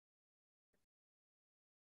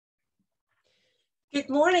Good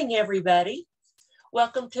morning, everybody.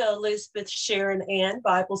 Welcome to Elizabeth Sharon Ann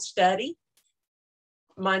Bible Study.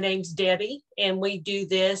 My name's Debbie, and we do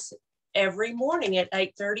this every morning at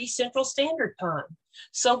 8:30 Central Standard Time.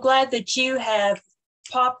 So glad that you have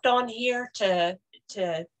popped on here to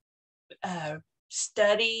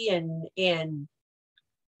study and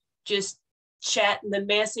just chatting the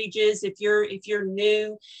messages. If you're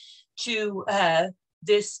new to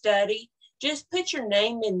this study, just put your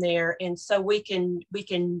name in there, and so we can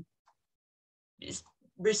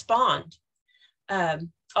respond.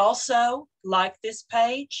 Also, like this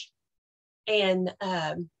page, and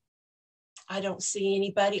I don't see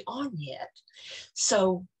anybody on yet,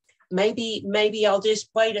 so maybe I'll just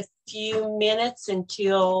wait a few minutes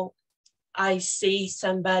until I see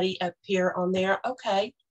somebody appear on there.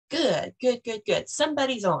 Okay, good.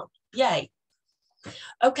 Somebody's on. Yay.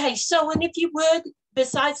 Okay, so and if you would,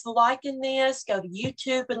 besides liking this, go to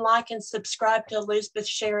YouTube and like and subscribe to Elizabeth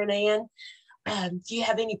Sharon Ann. Do you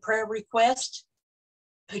have any prayer requests?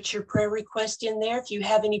 Put your prayer request in there. If you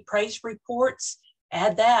have any praise reports,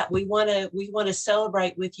 add that. We want to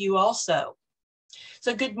celebrate with you also.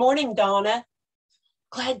 So good morning, Donna.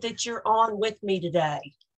 Glad that you're on with me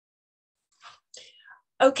today.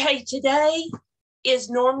 Okay, today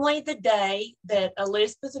is normally the day that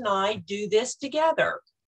Elizabeth and I do this together.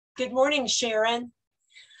 Good morning, Sharon.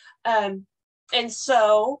 And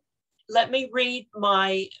so let me read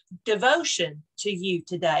my devotion to you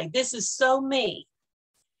today. This is so me,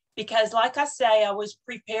 because like I say, I was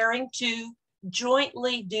preparing to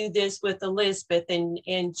jointly do this with Elizabeth,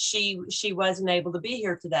 and she wasn't able to be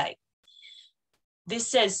here today. This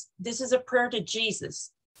says, this is a prayer to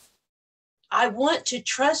Jesus. I want to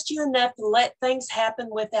trust you enough to let things happen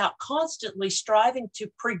without constantly striving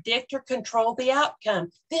to predict or control the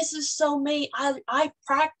outcome. This is so me. I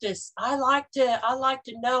practice. I like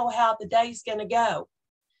to know how the day's going to go.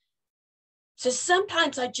 So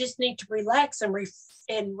sometimes I just need to relax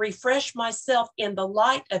and refresh myself in the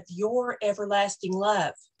light of your everlasting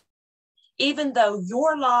love. Even though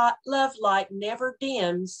your love light never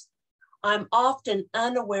dims, I'm often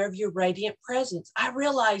unaware of your radiant presence. I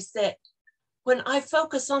realize that when I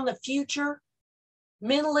focus on the future,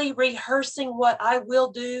 mentally rehearsing what I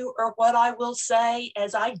will do or what I will say,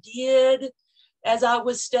 as I did as I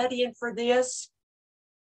was studying for this,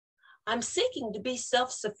 I'm seeking to be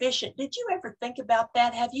self-sufficient. Did you ever think about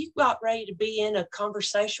that? Have you got ready to be in a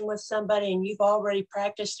conversation with somebody and you've already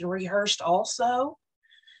practiced and rehearsed also?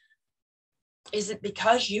 Is it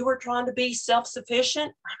because you were trying to be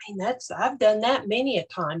self-sufficient? I mean, I've done that many a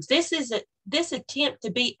times. This attempt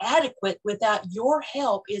to be adequate without your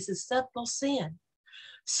help is a subtle sin,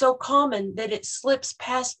 so common that it slips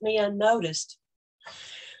past me unnoticed.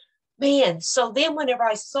 Man, so then whenever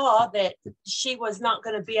I saw that she was not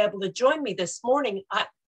going to be able to join me this morning,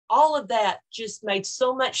 all of that just made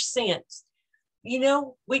so much sense. You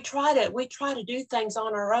know, we try to do things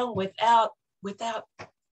on our own without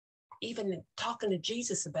even talking to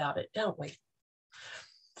Jesus about it, don't we?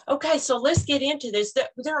 Okay, so let's get into this.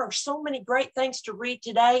 There are so many great things to read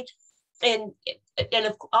today, and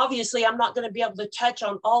obviously I'm not going to be able to touch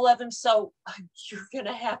on all of them, so you're going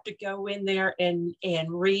to have to go in there and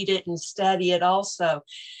read it and study it also.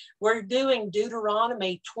 We're doing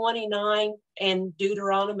Deuteronomy 29 and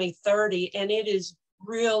Deuteronomy 30, and it is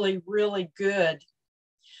really, really good.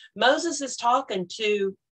 Moses is talking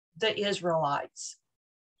to the Israelites,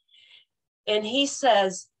 and he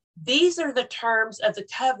says, these are the terms of the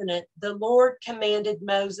covenant the Lord commanded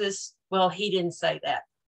Moses. Well, he didn't say that.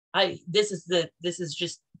 This is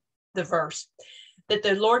just the verse that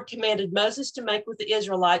the Lord commanded Moses to make with the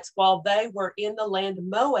Israelites while they were in the land of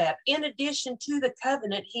Moab, in addition to the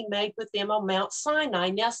covenant he made with them on Mount Sinai.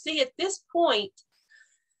 Now, see, at this point,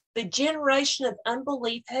 the generation of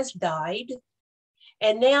unbelief has died,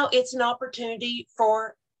 and now it's an opportunity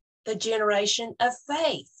for the generation of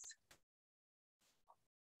faith.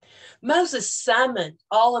 Moses summoned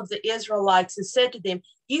all of the Israelites and said to them,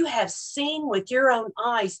 you have seen with your own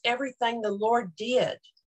eyes everything the Lord did.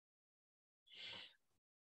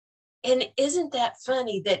 And isn't that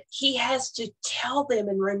funny that he has to tell them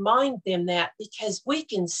and remind them that, because we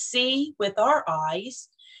can see with our eyes,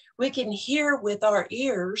 we can hear with our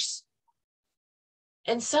ears,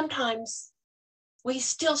 and sometimes we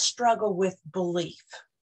still struggle with belief.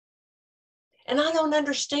 And I don't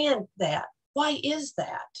understand that. Why is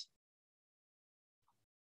that?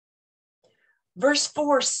 Verse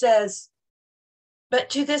 4 says, but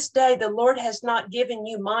to this day, the Lord has not given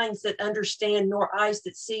you minds that understand, nor eyes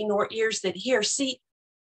that see, nor ears that hear. See,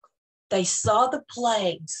 they saw the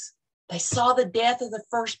plagues. They saw the death of the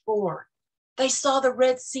firstborn. They saw the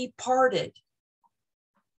Red Sea parted.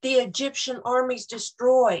 the Egyptian armies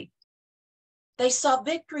destroyed. They saw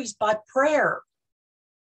victories by prayer,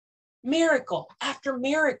 miracle after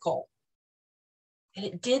miracle, and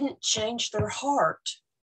it didn't change their heart.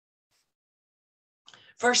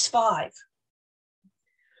 Verse 5,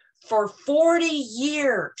 for 40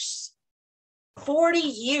 years,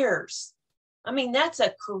 I mean, that's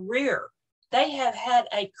a career. They have had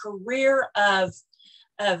a career of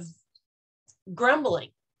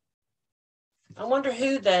grumbling. I wonder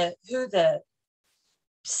who the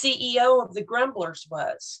CEO of the grumblers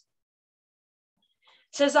was.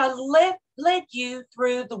 It says, I led you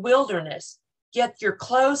through the wilderness, yet your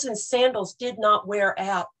clothes and sandals did not wear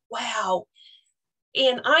out. Wow.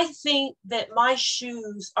 And I think that my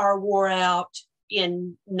shoes are wore out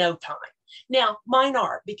in no time. Now, mine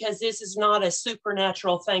are, because this is not a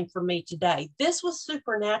supernatural thing for me today. This was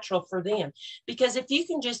supernatural for them, because if you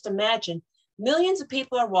can just imagine, millions of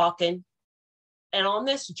people are walking and on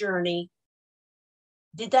this journey.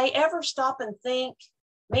 Did they ever stop and think,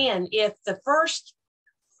 man, if the first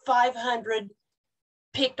 500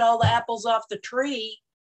 picked all the apples off the tree,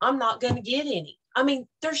 I'm not going to get any? I mean,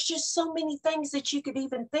 there's just so many things that you could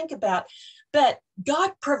even think about. But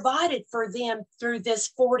God provided for them through this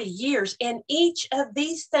 40 years. And each of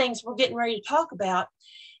these things we're getting ready to talk about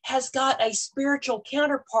has got a spiritual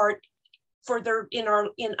counterpart for their in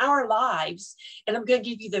our lives. And I'm going to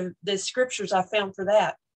give you the scriptures I found for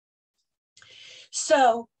that.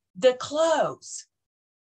 So the clothes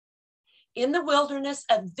in the wilderness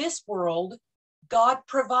of this world, God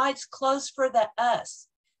provides clothes for us.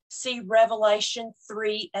 See Revelation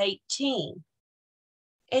 3:18.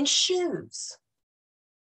 And shoes.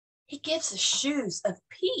 He gives us shoes of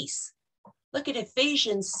peace. Look at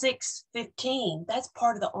Ephesians 6:15. That's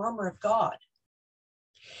part of the armor of God.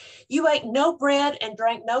 You ate no bread and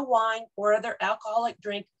drank no wine or other alcoholic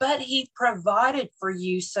drink, but he provided for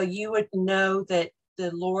you so you would know that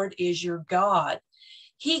the Lord is your God.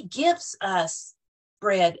 He gives us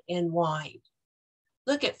bread and wine.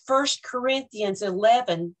 Look at 1 Corinthians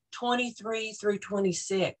 11:23 through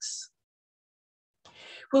 26.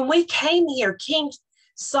 When we came here, King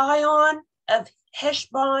Sihon of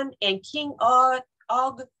Heshbon and King Og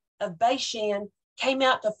of Bashan came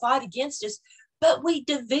out to fight against us, but we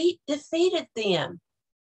defeated them.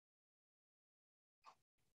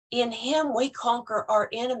 In him we conquer our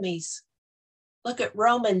enemies. Look at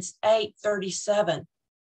Romans 8:37.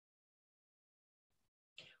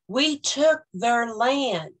 We took their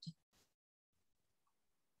land.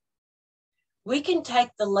 We can take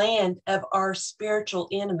the land of our spiritual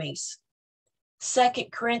enemies.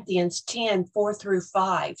 2 Corinthians 10:4 through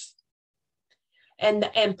 5.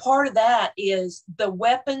 And part of that is the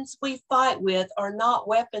weapons we fight with are not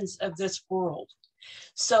weapons of this world.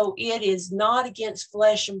 So it is not against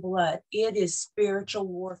flesh and blood. It is spiritual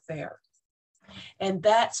warfare. And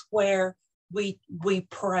that's where we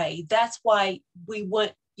pray. That's why we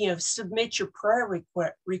want, submit your prayer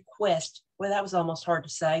request. Well, that was almost hard to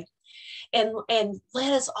say. And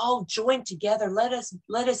let us all join together. Let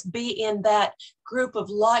us be in that group of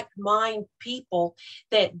like-minded people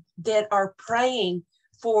that are praying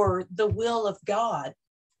for the will of God.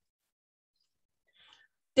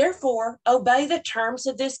 Therefore, obey the terms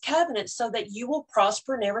of this covenant so that you will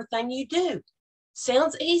prosper in everything you do.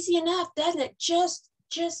 Sounds easy enough, doesn't it? Just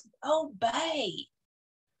obey.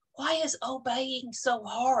 Why is obeying so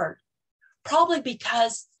hard? Probably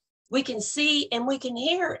because we can see and we can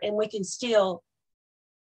hear and we can still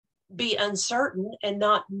be uncertain and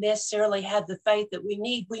not necessarily have the faith that we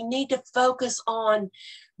need. We need to focus on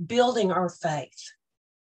building our faith.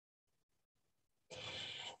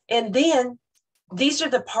 And then these are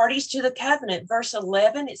the parties to the covenant. Verse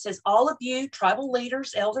 11, it says, all of you, tribal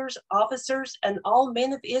leaders, elders, officers, and all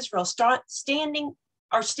men of Israel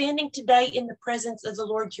are standing today in the presence of the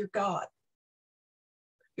Lord your God.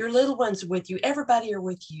 Your little ones are with you. Everybody are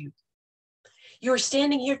with you. You are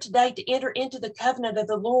standing here today to enter into the covenant of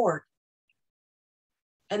the Lord.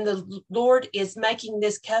 And the Lord is making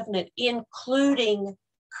this covenant, including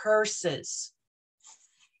curses.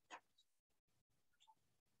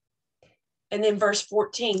 And then verse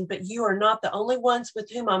 14, but you are not the only ones with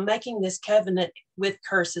whom I'm making this covenant with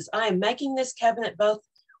curses. I am making this covenant both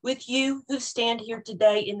with you who stand here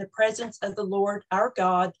today in the presence of the Lord our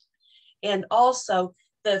God, and also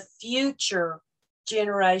the future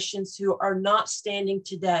generations who are not standing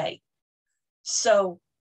today. So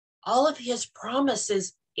all of his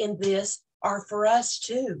promises in this are for us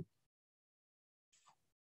too.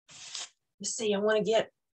 Let's see, I want to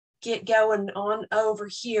get going on over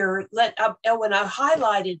here. When I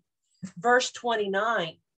highlighted verse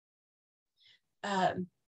 29,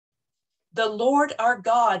 The Lord our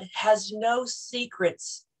God has no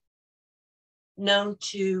secrets known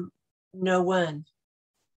to no one.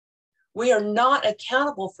 We are not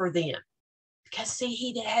accountable for them because, see,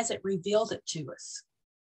 he hasn't revealed it to us.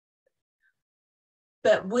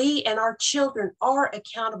 But we and our children are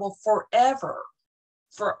accountable forever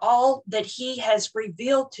for all that he has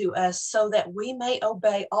revealed to us so that we may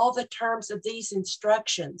obey all the terms of these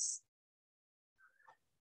instructions.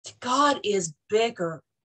 God is bigger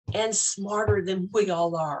and smarter than we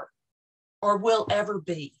all are or will ever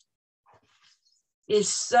be. It's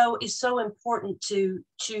so important to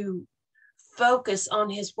focus on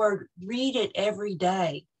his word. Read it every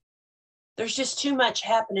day. There's just too much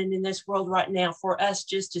happening in this world right now for us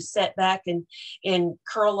just to sit back and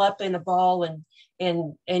curl up in a ball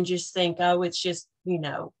and just think, oh, it's just, you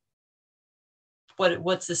know,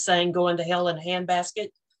 what's the saying, going to hell in a handbasket?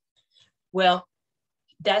 Well,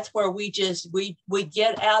 that's where we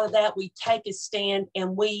get out of that. We take a stand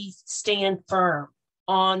and we stand firm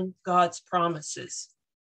on God's promises.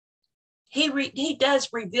 He does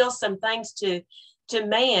reveal some things to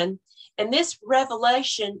man, and this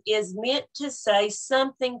revelation is meant to say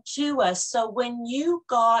something to us. So when you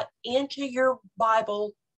got into your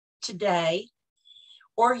Bible today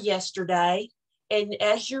or yesterday, and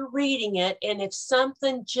as you're reading it, and if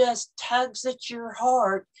something just tugs at your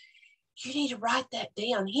heart, you need to write that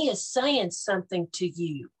down. He is saying something to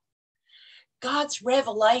you. God's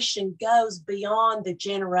revelation goes beyond the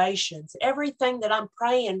generations. Everything that I'm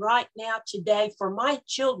praying right now today for my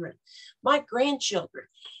children, my grandchildren,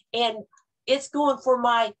 and it's going for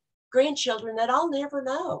my grandchildren that I'll never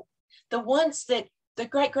know. The ones that the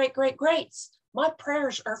greats, my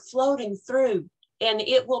prayers are floating through, and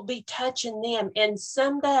it will be touching them. And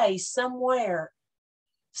someday, somewhere,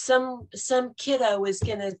 some kiddo is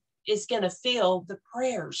gonna feel the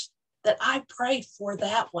prayers that I prayed for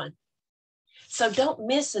that one. So don't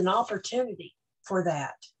miss an opportunity for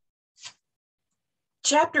that.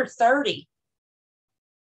 Chapter 30.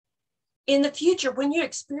 In the future, when you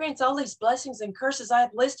experience all these blessings and curses I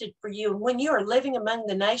have listed for you, and when you are living among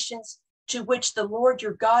the nations to which the Lord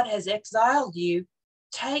your God has exiled you,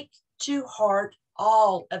 take to heart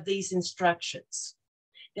all of these instructions.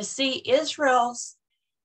 You see, Israel's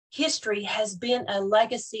history has been a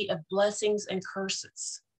legacy of blessings and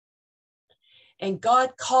curses. And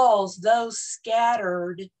God calls those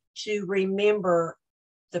scattered to remember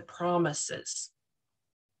the promises.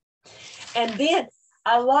 And then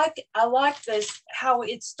I like this, how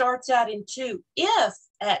it starts out in 2. If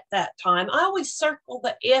at that time, I always circle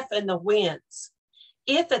the if and the whens.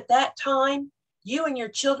 If at that time you and your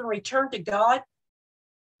children return to God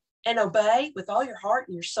and obey with all your heart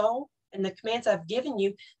and your soul and the commands I've given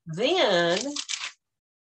you, then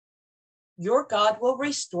your God will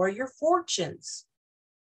restore your fortunes.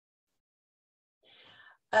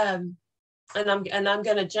 And I'm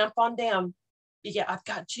going to jump on down. Yeah, I've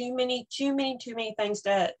got too many things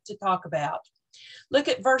to talk about. Look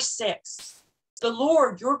at verse 6. The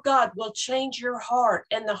Lord, your God, will change your heart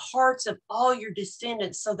and the hearts of all your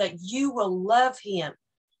descendants so that you will love him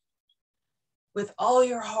with all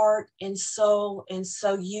your heart and soul, and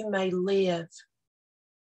so you may live.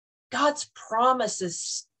 God's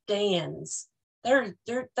promises stands.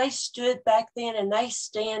 They stood back then and they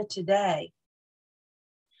stand today.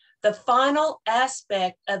 The final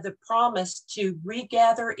aspect of the promise to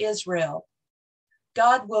regather Israel,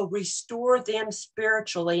 God will restore them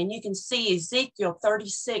spiritually. And you can see Ezekiel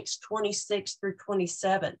 36, 26 through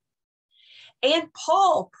 27. And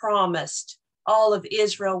Paul promised all of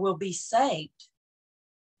Israel will be saved.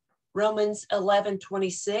 Romans 11,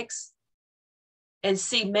 26. And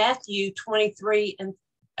see Matthew 23 and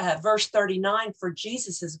verse 39 for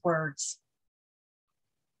Jesus's words.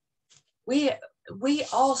 We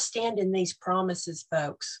all stand in these promises,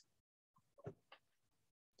 folks.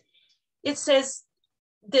 It says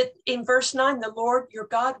that in verse 9, the Lord your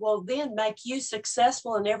God will then make you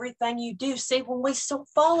successful in everything you do. See, when we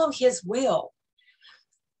follow his will,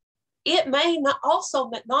 it may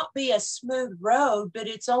not be a smooth road, but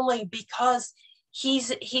it's only because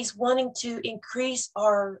he's wanting to increase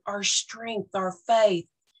our strength, our faith,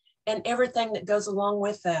 and everything that goes along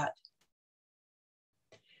with that.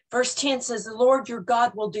 Verse 10 says, the Lord your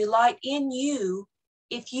God will delight in you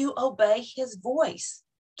if you obey his voice.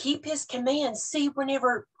 Keep his commands. See,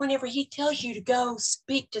 whenever he tells you to go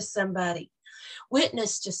speak to somebody,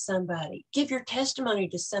 witness to somebody, give your testimony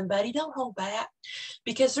to somebody, don't hold back,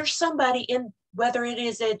 because there's somebody in, whether it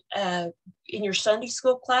is in your Sunday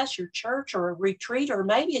school class, your church, or a retreat, or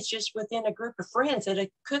maybe it's just within a group of friends at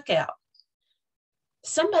a cookout.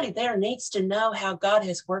 Somebody there needs to know how God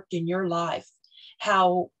has worked in your life,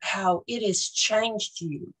 how it has changed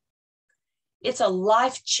you. It's a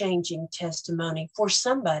life-changing testimony for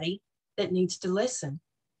somebody that needs to listen.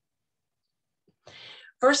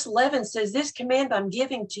 Verse 11 says, this command I'm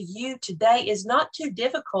giving to you today is not too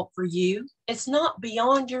difficult for you. It's not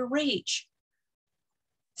beyond your reach.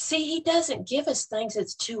 See, he doesn't give us things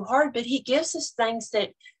that's too hard, but he gives us things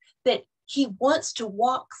that he wants to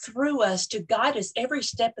walk through us to guide us every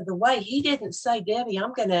step of the way. He didn't say, Debbie,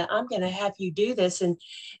 I'm gonna have you do this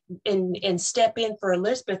and step in for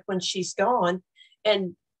Elizabeth when she's gone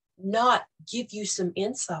and not give you some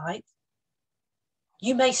insight.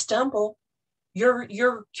 You may stumble.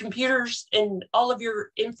 Your computers and all of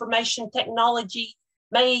your information technology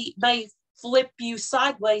may flip you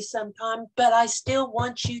sideways sometime, but I still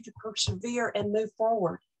want you to persevere and move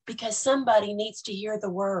forward because somebody needs to hear the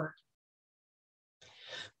word.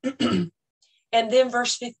 And then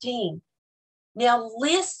verse 15. Now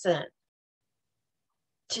listen.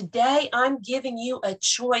 Today I'm giving you a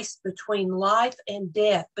choice between life and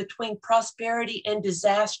death, between prosperity and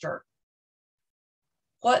disaster.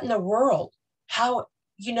 What in the world? How,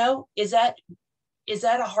 is that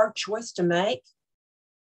a hard choice to make?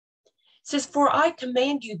 It says, for I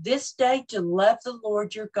command you this day to love the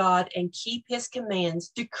Lord your God and keep his commands,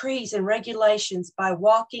 decrees, and regulations by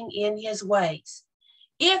walking in his ways.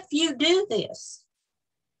 If you do this,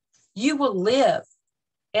 you will live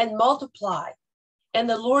and multiply, and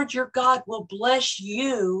the Lord your God will bless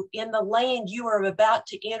you in the land you are about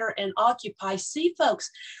to enter and occupy. See, folks,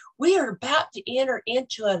 we are about to enter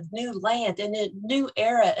into a new land and a new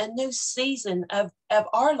era, a new season of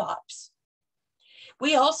our lives.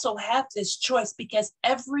 We also have this choice because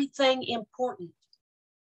everything important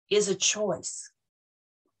is a choice.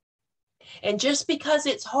 And just because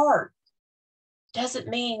it's hard doesn't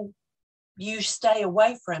mean you stay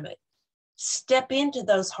away from it. Step into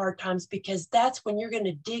those hard times because that's when you're going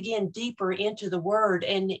to dig in deeper into the word,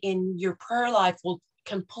 and in your prayer life will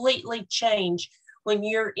completely change when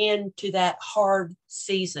you're into that hard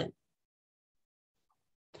season.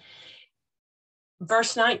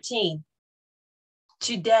 Verse 19,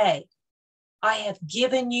 today I have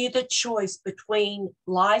given you the choice between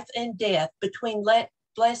life and death, between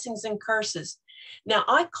blessings and curses. Now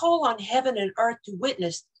I call on heaven and earth to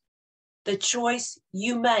witness the choice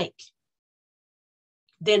you make.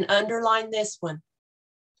 Then underline this one.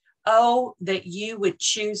 Oh, that you would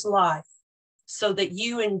choose life so that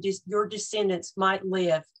you and your descendants might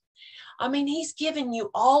live. I mean, he's given you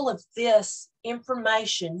all of this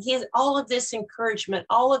information. He has all of this encouragement,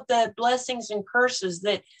 all of the blessings and curses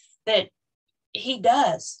that he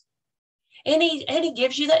does. And he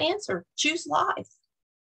gives you the answer. Choose life.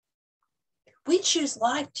 We choose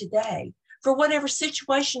life today for whatever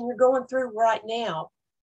situation you're going through right now.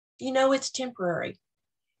 It's temporary.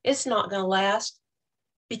 It's not going to last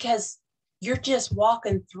because you're just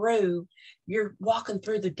walking through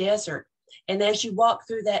the desert. And as you walk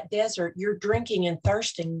through that desert, you're drinking and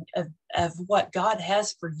thirsting of what God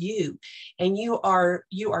has for you. And you are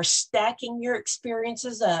stacking your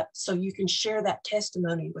experiences up so you can share that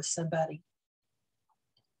testimony with somebody.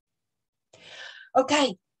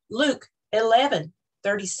 Okay, Luke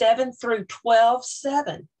 11:37 through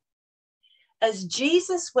 12:7. As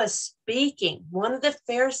Jesus was speaking, one of the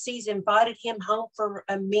Pharisees invited him home for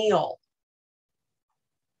a meal.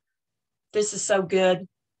 This is so good.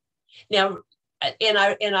 Now, and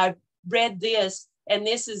I read this, and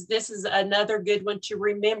this is another good one to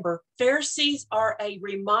remember. Pharisees are a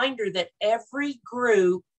reminder that every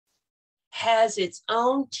group has its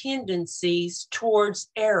own tendencies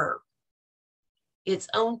towards error, its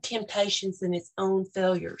own temptations, and its own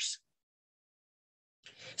failures.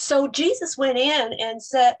 So Jesus went in and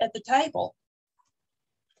sat at the table.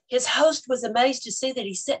 His host was amazed to see that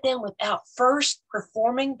he sat down without first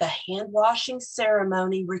performing the hand-washing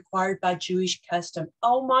ceremony required by Jewish custom.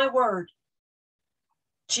 Oh, my word.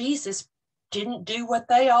 Jesus didn't do what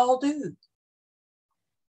they all do.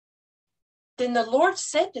 Then the Lord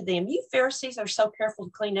said to them, you Pharisees are so careful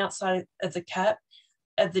to clean outside of the cup,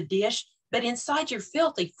 of the dish, but inside you're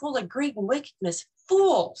filthy, full of greed and wickedness.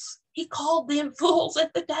 Fools. He called them fools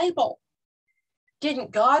at the table.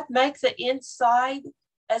 Didn't God make the inside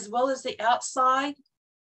as well as the outside?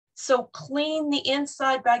 So clean the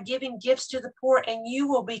inside by giving gifts to the poor, and you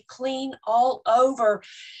will be clean all over.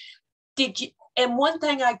 And one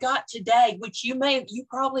thing I got today, which you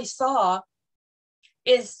probably saw,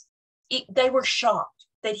 is they were shocked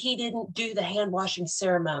that he didn't do the hand washing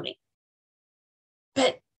ceremony.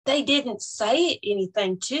 But they didn't say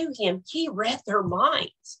anything to him. He read their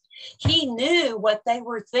minds. He knew what they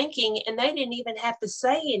were thinking, and they didn't even have to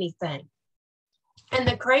say anything. And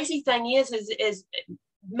the crazy thing is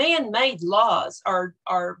man-made laws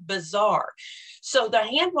are bizarre. So the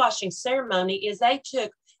hand washing ceremony is they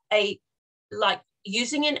took like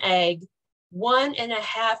using an egg,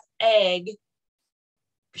 1.5 egg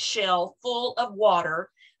shell full of water.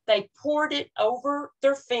 They poured it over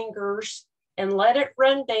their fingers and let it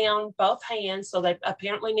run down both hands. So they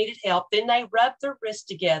apparently needed help. Then they rubbed their wrists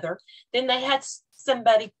together. Then they had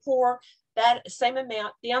somebody pour that same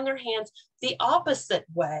amount down their hands the opposite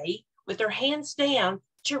way with their hands down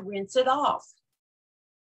to rinse it off.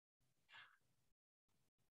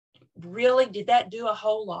 Really, did that do a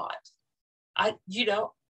whole lot?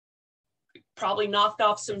 Probably knocked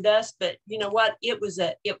off some dust, but you know what? It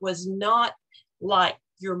was not like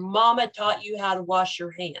your mama taught you how to wash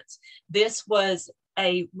your hands. This was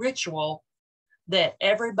a ritual that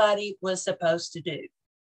everybody was supposed to do.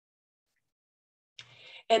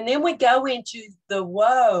 And then we go into the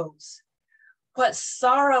woes. What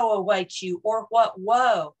sorrow awaits you, or what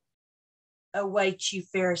woe awaits you,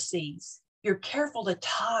 Pharisees? You're careful to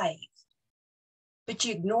tithe, but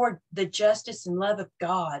you ignored the justice and love of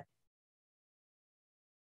God.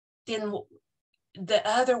 Then the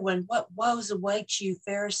other one, what woes await you,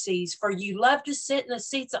 Pharisees? For you love to sit in the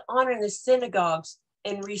seats of honor in the synagogues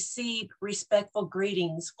and receive respectful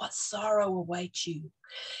greetings. What sorrow awaits you?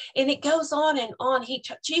 And it goes on and on.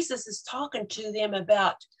 Jesus is talking to them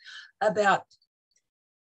about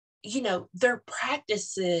their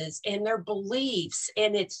practices and their beliefs,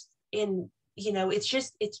 and it's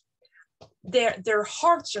their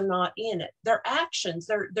hearts are not in it. Their actions,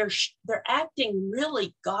 they're acting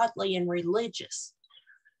really godly and religious,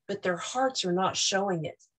 but their hearts are not showing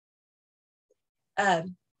it.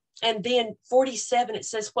 And then 47, it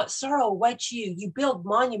says, what sorrow awaits you? You build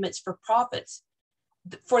monuments for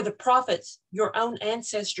the prophets your own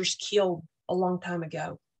ancestors killed a long time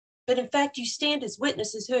ago. But in fact, you stand as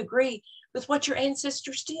witnesses who agree with what your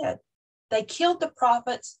ancestors did. They killed the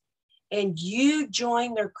prophets, and you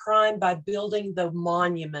join their crime by building the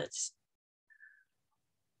monuments.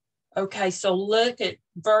 Okay, so look at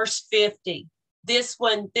verse 50. This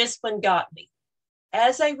one got me.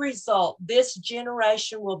 As a result, this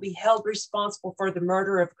generation will be held responsible for the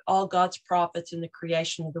murder of all God's prophets in the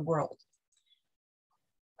creation of the world.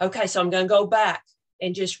 Okay, so I'm going to go back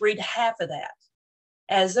and just read half of that.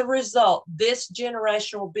 As a result, this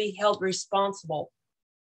generation will be held responsible.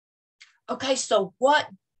 Okay, so what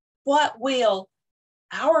will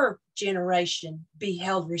our generation be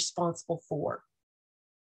held responsible for?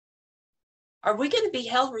 Are we going to be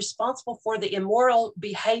held responsible for the immoral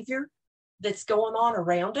behavior that's going on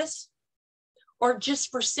around us? Or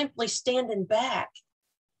just for simply standing back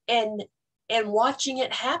and watching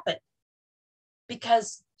it happen?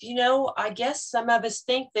 Because, I guess some of us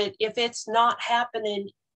think that if it's not happening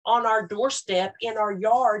on our doorstep, in our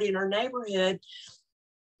yard, in our neighborhood,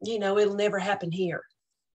 it'll never happen here.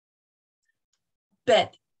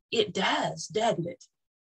 But it does, doesn't it?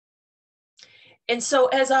 And so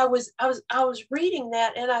as I was reading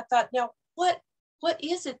that, and I thought, now what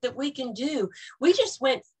is it that we can do? We just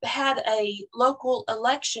had a local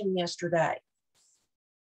election yesterday.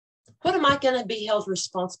 What am I going to be held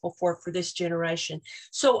responsible for this generation?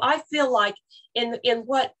 So I feel like in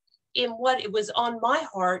what it was on my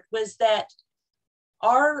heart was that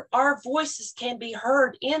our voices can be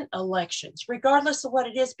heard in elections, regardless of what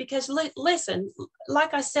it is. Because listen,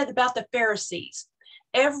 like I said about the Pharisees,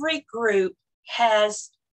 every group has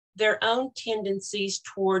their own tendencies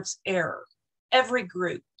towards error. Every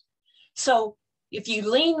group. So if you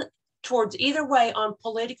lean towards either way on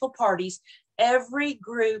political parties, every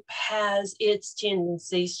group has its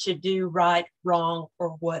tendencies to do right, wrong, or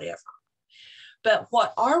whatever. But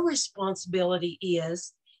what our responsibility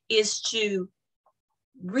is to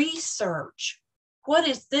research. What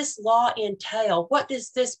does this law entail? What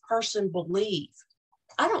does this person believe?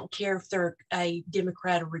 I don't care if they're a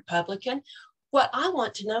Democrat or Republican. What I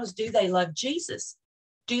want to know is, do they love Jesus?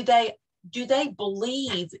 Do they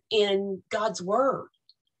believe in God's word?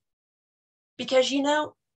 Because,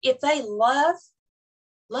 if they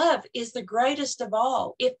love is the greatest of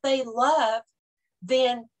all. If they love,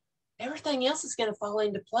 then everything else is going to fall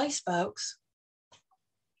into place, folks.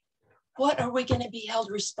 What are we going to be held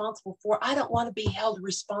responsible for? I don't want to be held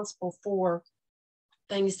responsible for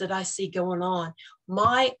things that I see going on.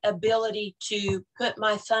 My ability to put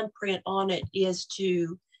my thumbprint on it is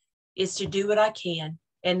to do what I can.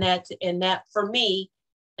 And that for me,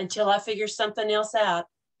 until I figure something else out,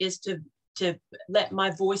 is to let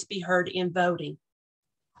my voice be heard in voting.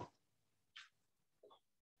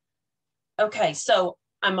 Okay, so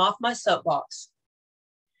I'm off my soapbox.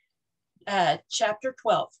 Chapter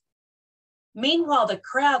 12. Meanwhile, the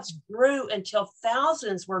crowds grew until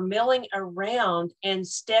thousands were milling around and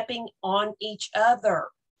stepping on each other.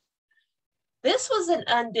 This was an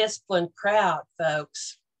undisciplined crowd,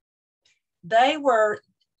 folks. They were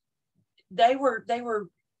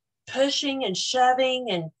pushing and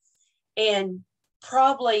shoving and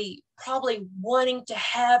probably wanting to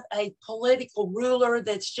have a political ruler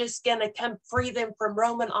that's just going to come free them from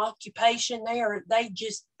Roman occupation.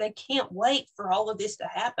 They can't wait for all of this to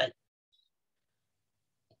happen.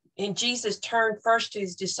 And Jesus turned first to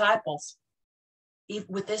his disciples.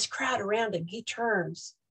 With this crowd around him, he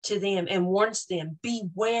turns to them and warns them,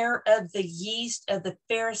 beware of the yeast of the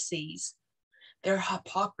Pharisees, their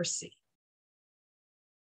hypocrisy.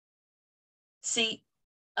 See,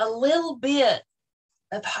 a little bit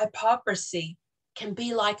of hypocrisy can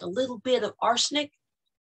be like a little bit of arsenic.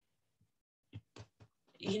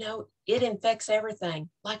 You know, it infects everything,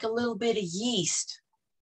 like a little bit of yeast.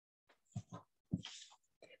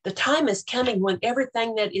 The time is coming when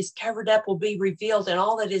everything that is covered up will be revealed and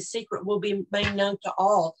all that is secret will be made known to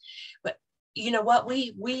all. But you know what?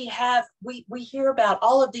 We hear about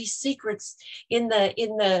all of these secrets in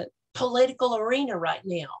the political arena right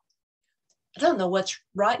now. I don't know what's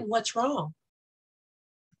right and what's wrong.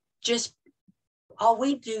 Just all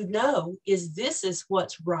we do know is this is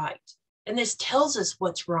what's right. And this tells us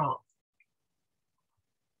what's wrong.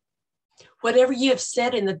 Whatever you have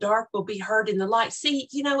said in the dark will be heard in the light. See,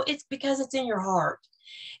 you know, it's because it's in your heart.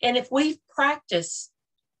 And if we practice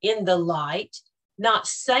in the light, not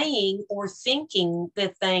saying or thinking the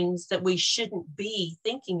things that we shouldn't be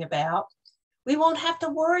thinking about, we won't have to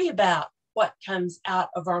worry about what comes out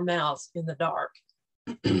of our mouths in the dark.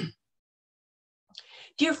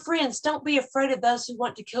 Dear friends, don't be afraid of those who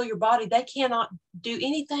want to kill your body. They cannot do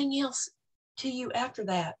anything else to you after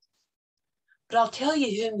that. But I'll tell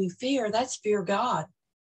you whom you fear, that's fear God,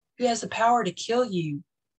 who has the power to kill you.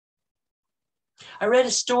 I read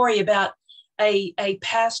a story about a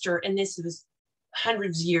pastor, and this was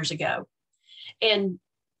hundreds of years ago, and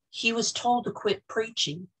he was told to quit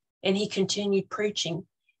preaching, and he continued preaching.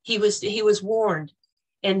 He was warned,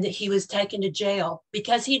 and he was taken to jail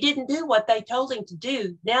because he didn't do what they told him to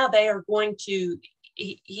do. Now he's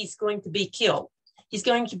going to be killed. He's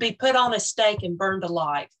going to be put on a stake and burned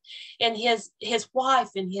alive. And his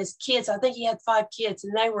wife and his kids, I think he had 5 kids,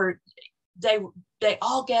 and they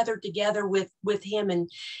all gathered together with him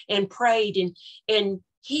and prayed, and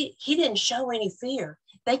he didn't show any fear.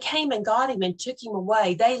 They came and got him and took him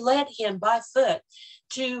away. They led him by foot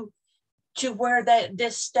to where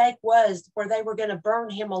this stake was, where they were going to burn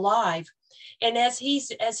him alive. And as he's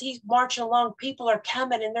marching along, people are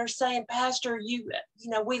coming and they're saying, Pastor, you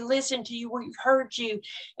know, we listened to you, we heard you.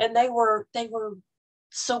 And they were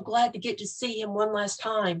so glad to get to see him one last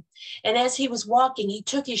time. And as he was walking, he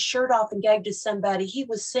took his shirt off and gave to somebody. He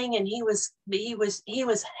was singing. He was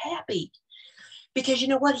happy because you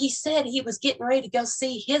know what he said? He was getting ready to go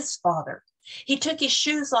see his Father. He took his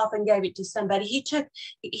shoes off and gave it to somebody.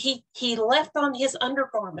 He left on his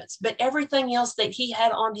undergarments, but everything else that he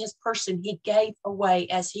had on his person, he gave away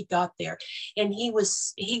as he got there. And he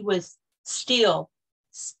was still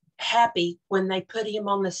happy when they put him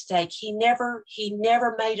on the stake. He never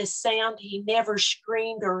made a sound. He never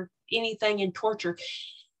screamed or anything in torture.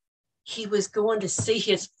 He was going to see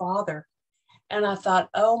his Father. And I thought,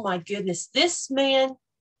 oh my goodness, this man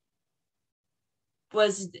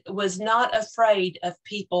was not afraid of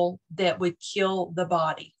people that would kill the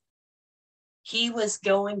body. He was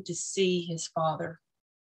going to see his Father.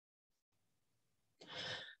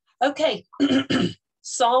 Okay,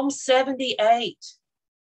 Psalm 78.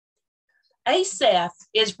 Asaph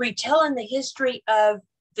is retelling the history of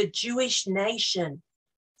the Jewish nation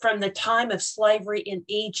from the time of slavery in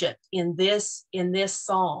Egypt in this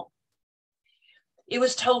psalm. It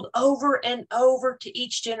was told over and over to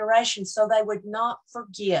each generation so they would not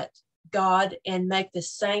forget God and make the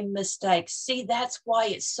same mistakes. See, that's why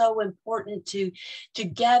it's so important to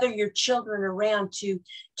gather your children around, to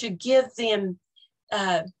give them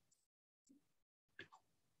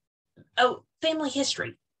family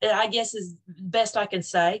history, I guess is best I can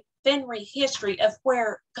say. Family history of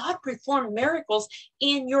where God performed miracles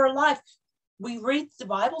in your life. We read the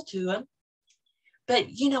Bible to them. But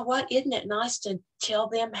you know what? Isn't it nice to tell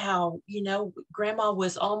them how, you know, grandma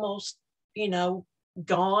was almost, you know,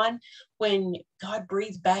 gone when God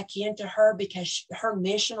breathed back into her because her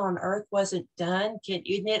mission on earth wasn't done?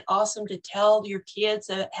 Isn't it awesome to tell your kids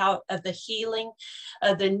of the healing,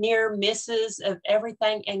 of the near misses, of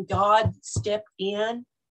everything, and God stepped in?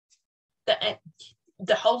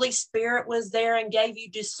 The Holy Spirit was there and gave you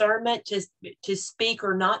discernment to speak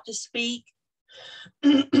or not to speak.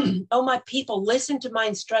 Oh, my people, listen to my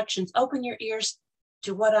instructions. Open your ears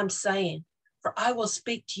to what I'm saying, for I will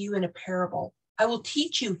speak to you in a parable. I will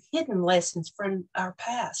teach you hidden lessons from our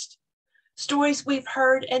past, stories we've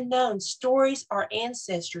heard and known, stories our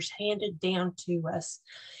ancestors handed down to us.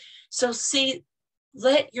 So see,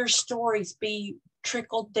 let your stories be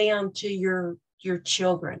trickled down to your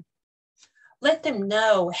children. Let them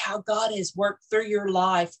know how God has worked through your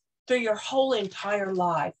life, through your whole entire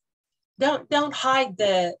life. Don't hide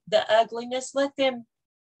the ugliness. Let them,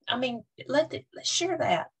 share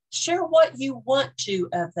that. Share what you want to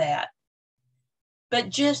of that. But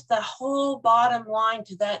just the whole bottom line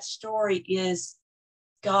to that story is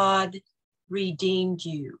God redeemed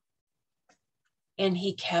you and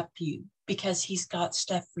he kept you because he's got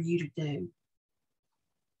stuff for you to do.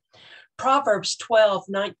 Proverbs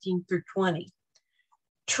 12:19 through 20.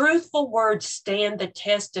 Truthful words stand the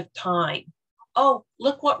test of time. Oh,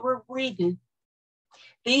 look what we're reading.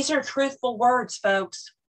 These are truthful words,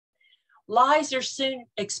 folks. Lies are soon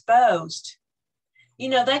exposed. You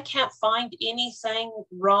know, they can't find anything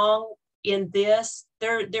wrong in this.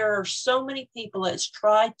 There are so many people that's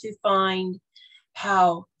tried to find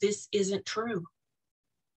how this isn't true.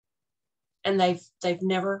 And they've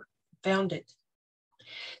never found it.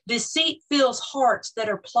 Deceit fills hearts that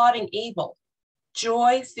are plotting evil.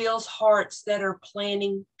 Joy fills hearts that are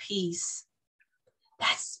planning peace.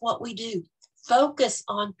 That's what we do. Focus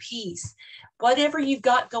on peace. Whatever you've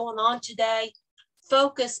got going on today,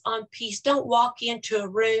 focus on peace. Don't walk into a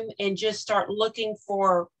room and just start looking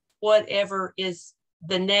for whatever is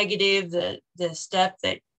the negative, the stuff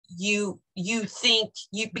that you think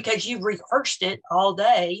because you've rehearsed it all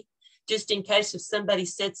day, just in case if somebody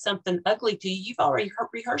said something ugly to you, you've already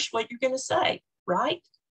rehearsed what you're going to say, right?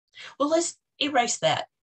 Well, let's erase that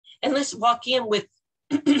and let's walk in with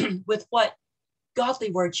with what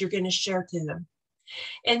godly words you're going to share to them.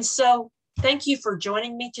 And so thank you for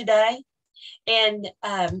joining me today. And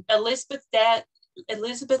Elizabeth's dad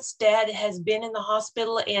has been in the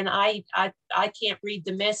hospital, and I can't read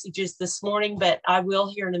the messages this morning, but I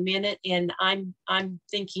will here in a minute. And I'm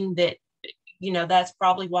thinking that, you know, that's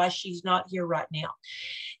probably why she's not here right now.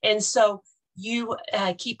 And so you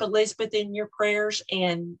keep Elizabeth in your prayers,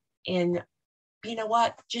 and you know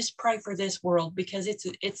what? Just pray for this world, because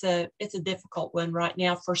it's a difficult one right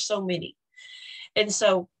now for so many. And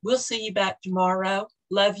so we'll see you back tomorrow.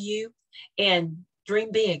 Love you and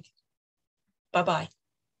dream big. Bye-bye.